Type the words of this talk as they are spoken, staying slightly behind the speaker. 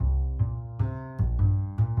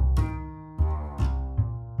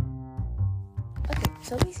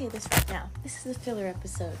So let me say this right now. This is a filler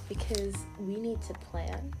episode because we need to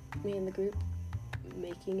plan, me and the group,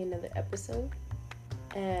 making another episode.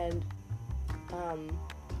 And,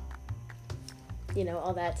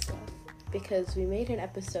 all that stuff. Because we made an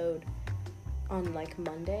episode on,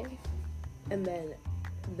 Monday, and then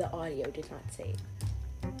the audio did not save.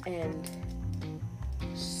 And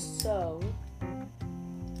so,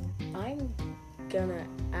 I'm gonna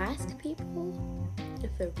ask people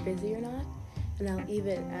if they're busy or not. And I'll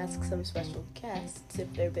even ask some special guests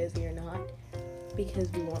if they're busy or not,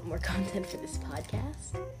 because we want more content for this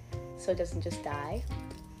podcast, so it doesn't just die.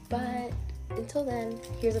 But until then,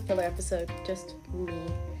 here's a filler episode, just me,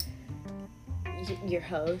 your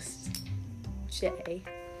host, Jay.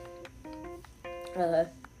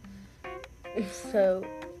 So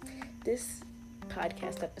this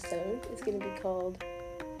podcast episode is going to be called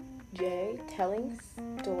Jay Telling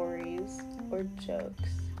Stories or Jokes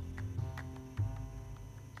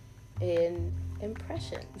in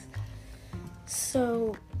Impressions.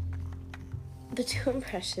 So the two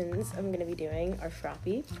impressions I'm going to be doing are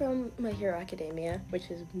Froppy from My Hero Academia, which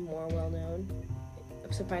is more well known,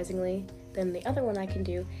 surprisingly, than the other one I can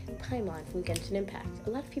do, Paimon from Genshin Impact. A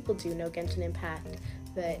lot of people do know Genshin Impact,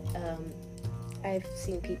 but I've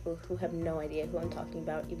seen people who have no idea who I'm talking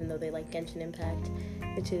about, even though they like Genshin Impact,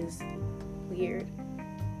 which is weird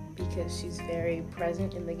because she's very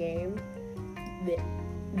present in the game.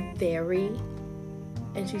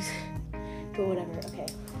 And she's, but whatever, okay.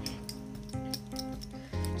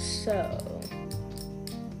 So,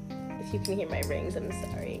 if you can hear my rings, I'm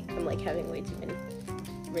sorry. I'm having way too many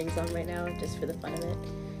rings on right now, just for the fun of it.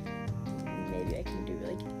 Maybe I can do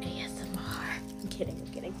ASMR. I'm kidding.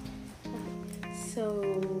 Okay.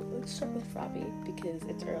 So, let's start with Froppy, because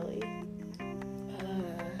it's early.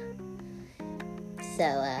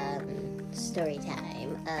 Story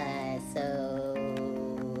time.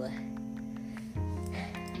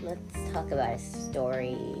 Let's talk about a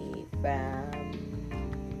story from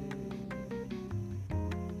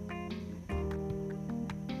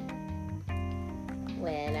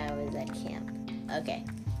when I was at camp. Okay,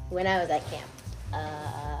 when I was at camp.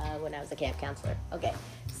 When I was a camp counselor. Okay,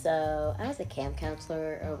 so I was a camp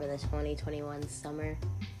counselor over the 2021 summer.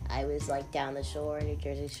 I was down the shore, New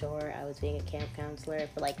Jersey shore. I was being a camp counselor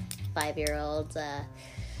for 5-year-olds.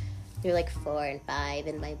 They were 4 and 5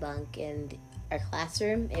 in my bunk, and our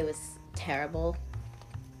classroom, it was terrible.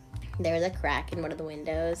 There was a crack in one of the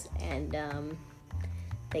windows, and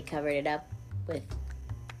they covered it up with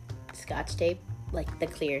Scotch tape, the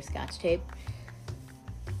clear Scotch tape.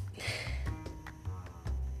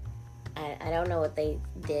 I don't know what they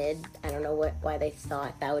did. I don't know why they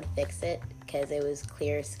thought that would fix it, because it was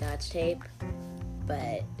clear Scotch tape.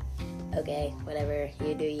 But okay, whatever,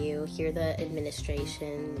 you do you. You're the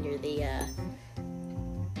administration. You're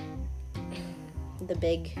the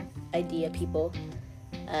big idea people.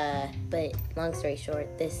 But long story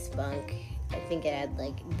short, this bunk, I think it had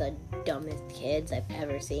the dumbest kids I've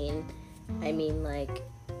ever seen. I mean,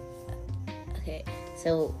 okay,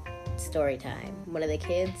 so story time. One of the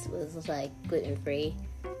kids was gluten-free,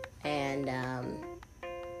 and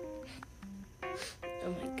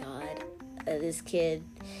oh my god, this kid,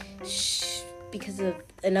 because of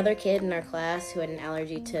another kid in our class who had an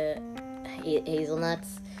allergy to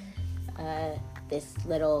hazelnuts, this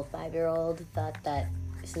little 5-year-old thought that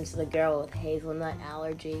since the girl with hazelnut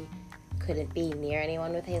allergy couldn't be near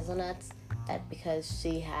anyone with hazelnuts, that because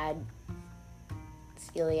she had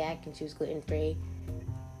celiac and she was gluten-free,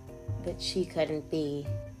 that she couldn't be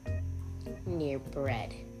near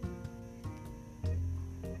bread.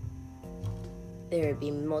 There would be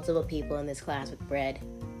multiple people in this class with bread,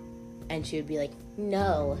 and she would be like,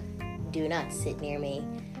 "No, do not sit near me.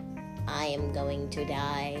 I am going to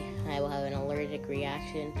die. I will have an allergic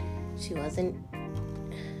reaction." She wasn't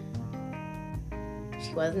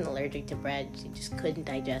allergic to bread. She just couldn't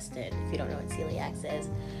digest it, if you don't know what celiac is.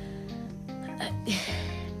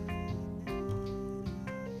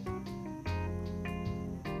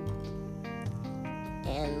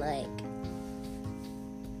 And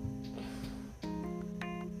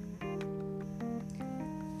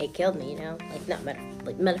it killed me, not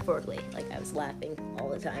metaphorically. I was laughing all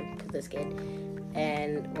the time with this kid.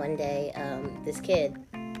 And one day, this kid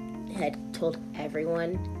had told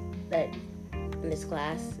everyone that in this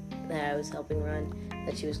class that I was helping run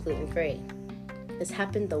that she was gluten-free. This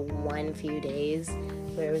happened the one few days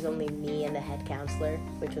where it was only me and the head counselor,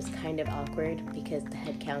 which was kind of awkward because the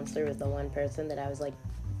head counselor was the one person that I was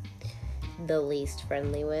the least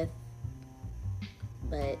friendly with.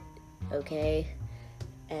 But okay.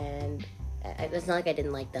 And it's not like I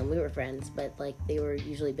didn't like them. We were friends, but like they were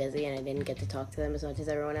usually busy and I didn't get to talk to them as much as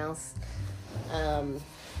everyone else.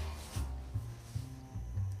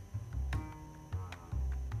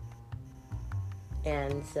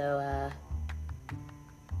 And so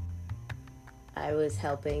I was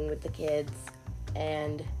helping with the kids,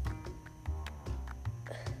 and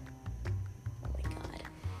oh my god,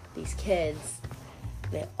 these kids,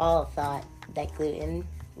 they all thought that gluten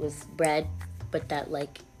was bread, but that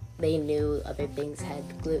like they knew other things had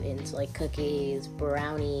gluten, so like cookies,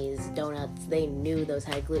 brownies, donuts, they knew those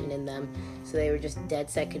had gluten in them, so they were just dead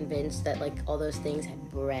set convinced that like all those things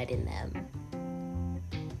had bread in them.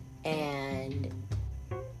 And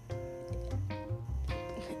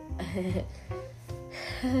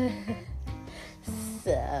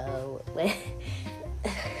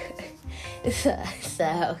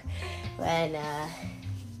so when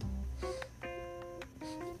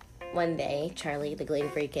one day Charlie, the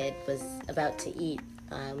gluten-free kid, was about to eat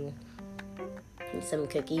some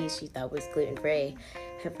cookies she thought was gluten-free,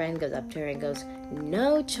 her friend goes up to her and goes,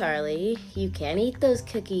 "No, Charlie, you can't eat those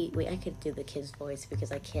cookies." Wait, I could do the kid's voice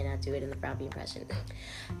because I cannot do it in the Froppy impression.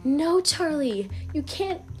 "No, Charlie, you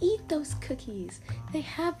can't eat those cookies. They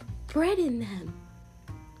have bread in them."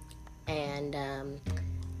 And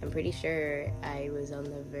I'm pretty sure I was on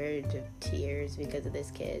the verge of tears because of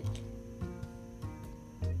this kid.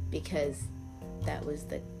 Because that was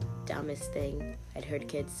the dumbest thing I'd heard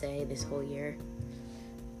kids say this whole year.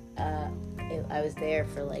 I was there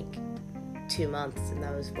for like 2 months, and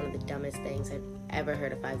that was one of the dumbest things I've ever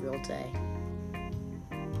heard a 5-year-old say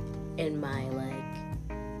in my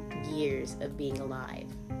like years of being alive.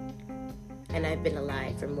 And I've been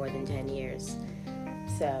alive for more than 10 years.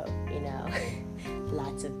 So, you know,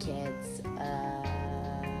 lots of kids.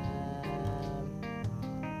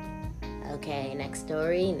 Okay, next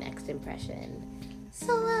story, next impression.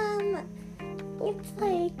 So, it's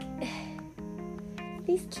like,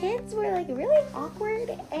 these kids were like really awkward,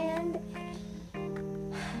 and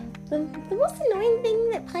the most annoying thing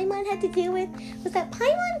that Paimon had to deal with was that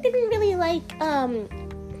Paimon didn't really like,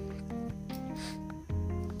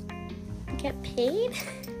 get paid.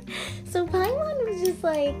 So Paimon was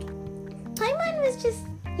just,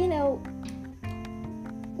 you know,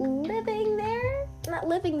 living there. Not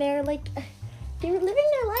living there, like, they were living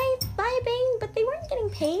their life, vibing, but they weren't getting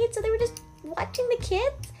paid, so they were just watching the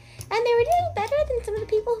kids, and they were doing better than some of the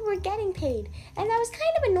people who were getting paid, and that was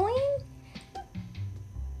kind of annoying.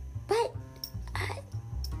 But,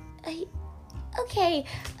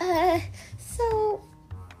 so,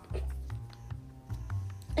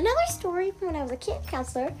 another story from when I was a camp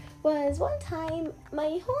counselor was one time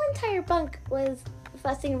my whole entire bunk was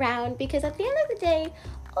fussing around because at the end of the day,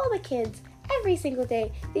 all the kids, every single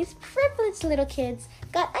day, these privileged little kids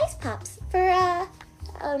got ice pops for,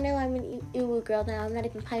 oh no, I'm an Uwu girl now, I'm not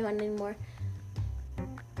even Paimon anymore.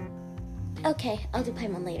 Okay, I'll do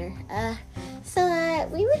Paimon later. So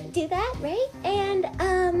we would do that, right? And,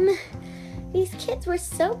 these kids were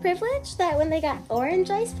so privileged that when they got orange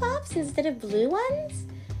ice pops instead of blue ones,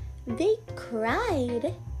 they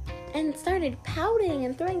cried and started pouting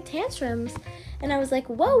and throwing tantrums. And I was like,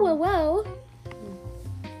 whoa.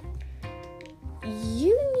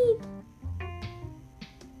 You need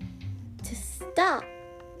to stop,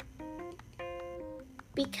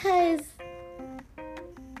 because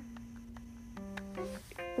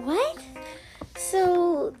what?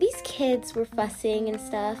 So these kids were fussing and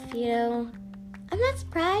stuff, you know. I'm not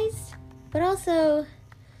surprised, but also,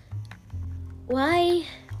 why?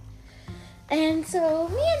 And so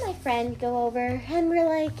me and my friend go over and we're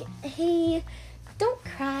like, hey, don't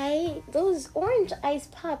cry. Those orange ice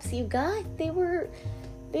pops you got, they were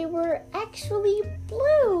actually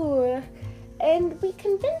blue. And we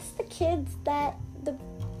convinced the kids that the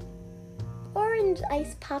orange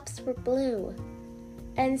ice pops were blue.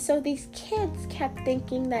 And so these kids kept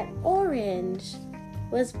thinking that orange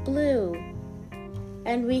was blue.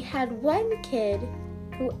 And we had one kid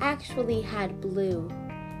who actually had blue.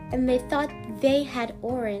 And they thought they had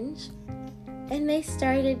orange. And they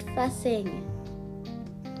started fussing.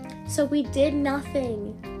 So we did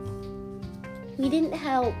nothing. We didn't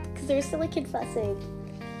help because there was still a kid fussing.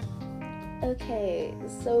 Okay,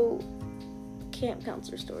 so camp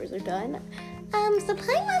counselor stories are done. So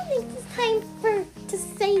Paimon thinks it's time to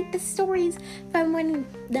say the stories from when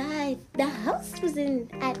the host was the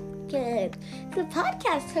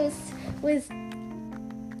podcast host was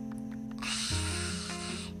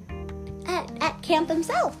at camp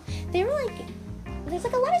themselves. They were like, there's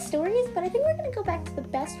like a lot of stories, but I think we're gonna go back to the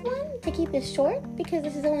best one to keep this short because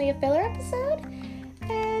this is only a filler episode.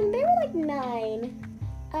 And they were like 9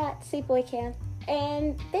 at Sleepaway Camp,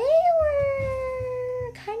 and they were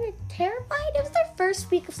terrified. It was their first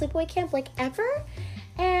week of sleepaway camp, like, ever.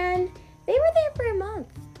 And they were there for a month.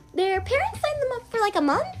 Their parents signed them up for, like, a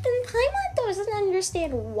month, and Paimon doesn't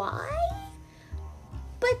understand why.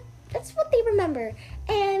 But that's what they remember.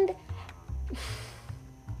 And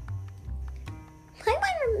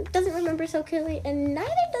Paimon doesn't remember so clearly, and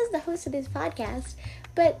neither does the host of this podcast.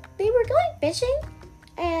 But they were going fishing,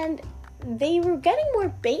 and they were getting more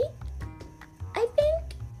bait, I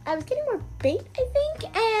think. I was getting more bait, I think.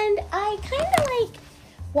 And I kind of, like,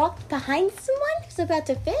 walked behind someone who's about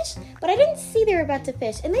to fish, but I didn't see they were about to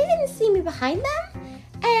fish, and they didn't see me behind them,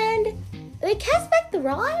 and they cast back the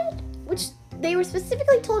rod, which they were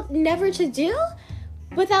specifically told never to do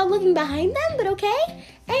without looking behind them, but okay,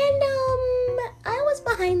 and I was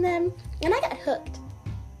behind them, and I got hooked.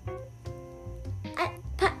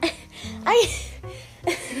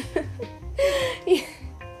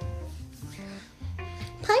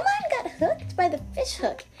 Paimon got hooked by the fish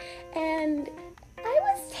hook, and I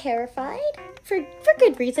was terrified for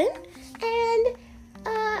good reason, and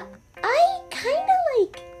I kind of,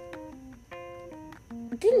 like,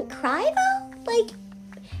 didn't cry, though. Like,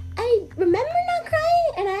 I remember not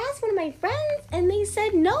crying, and I asked one of my friends, and they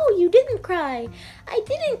said, no, you didn't cry. I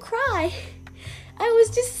didn't cry. I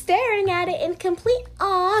was just staring at it in complete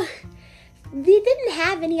awe. They didn't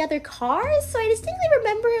have any other cars, so I distinctly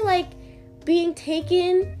remember, like, being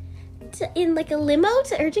taken in, like, a limo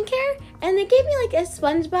to urgent care, and they gave me, like, a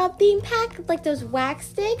SpongeBob theme pack with, like, those wax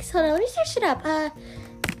sticks. Hold on, let me search it up.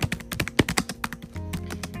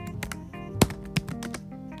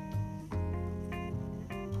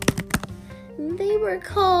 They were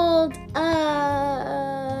called,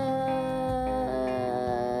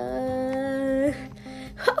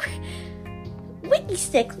 Wiki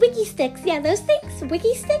Sticks, yeah, those things,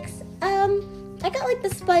 Wiki Sticks. I got, like, the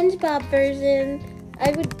SpongeBob version.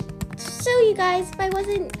 I would show you guys if I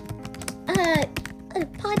wasn't, a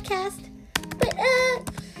podcast, but,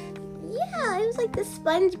 yeah, it was, like, the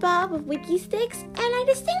SpongeBob of Wiki Sticks, and I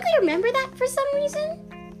distinctly remember that for some reason.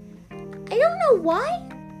 I don't know why,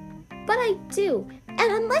 but I do, and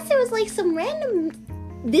unless it was, like, some random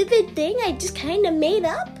vivid thing I just kind of made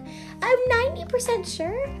up, I'm 90%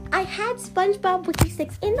 sure I had SpongeBob Wiki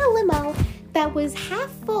Sticks in the limo that was half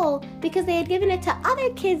full because they had given it to other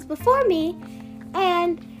kids before me,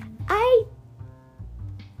 and I...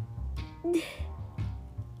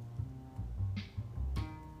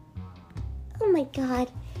 Oh my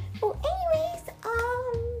god. Well, anyways,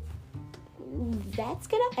 that's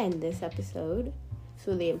gonna end this episode.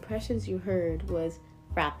 So the impressions you heard was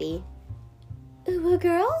Frappy, Uwu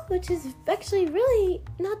Girl, which is actually really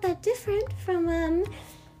not that different from,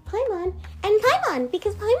 Paimon. And Paimon,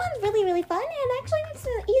 because Paimon's really, really fun, and actually it's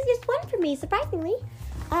the easiest one for me, surprisingly.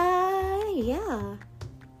 Yeah.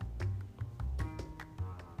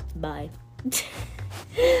 Bye.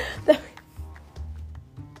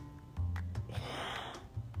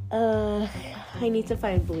 I need to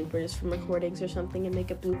find bloopers from recordings or something and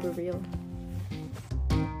make a blooper reel.